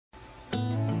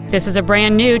This is a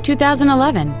brand new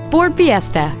 2011 Ford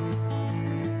Fiesta.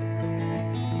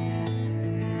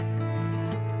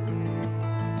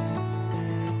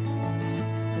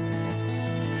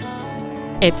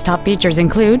 Its top features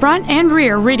include front and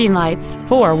rear reading lights,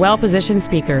 4 well-positioned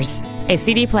speakers, a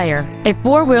CD player, a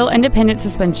 4-wheel independent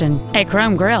suspension, a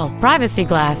chrome grille, privacy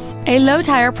glass, a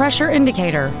low-tire pressure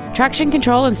indicator, traction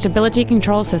control and stability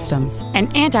control systems,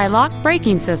 an anti-lock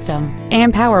braking system,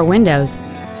 and power windows.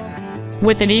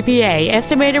 With an EPA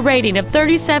estimated rating of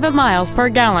 37 miles per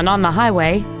gallon on the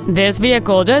highway, this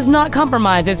vehicle does not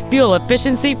compromise its fuel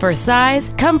efficiency for size,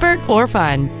 comfort, or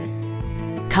fun.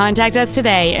 Contact us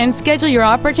today and schedule your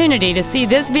opportunity to see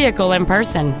this vehicle in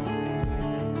person.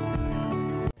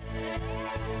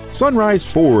 Sunrise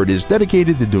Ford is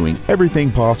dedicated to doing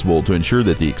everything possible to ensure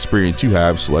that the experience you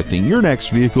have selecting your next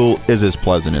vehicle is as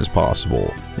pleasant as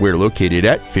possible. We're located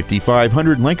at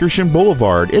 5500 Lankershim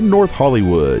Boulevard in North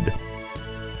Hollywood.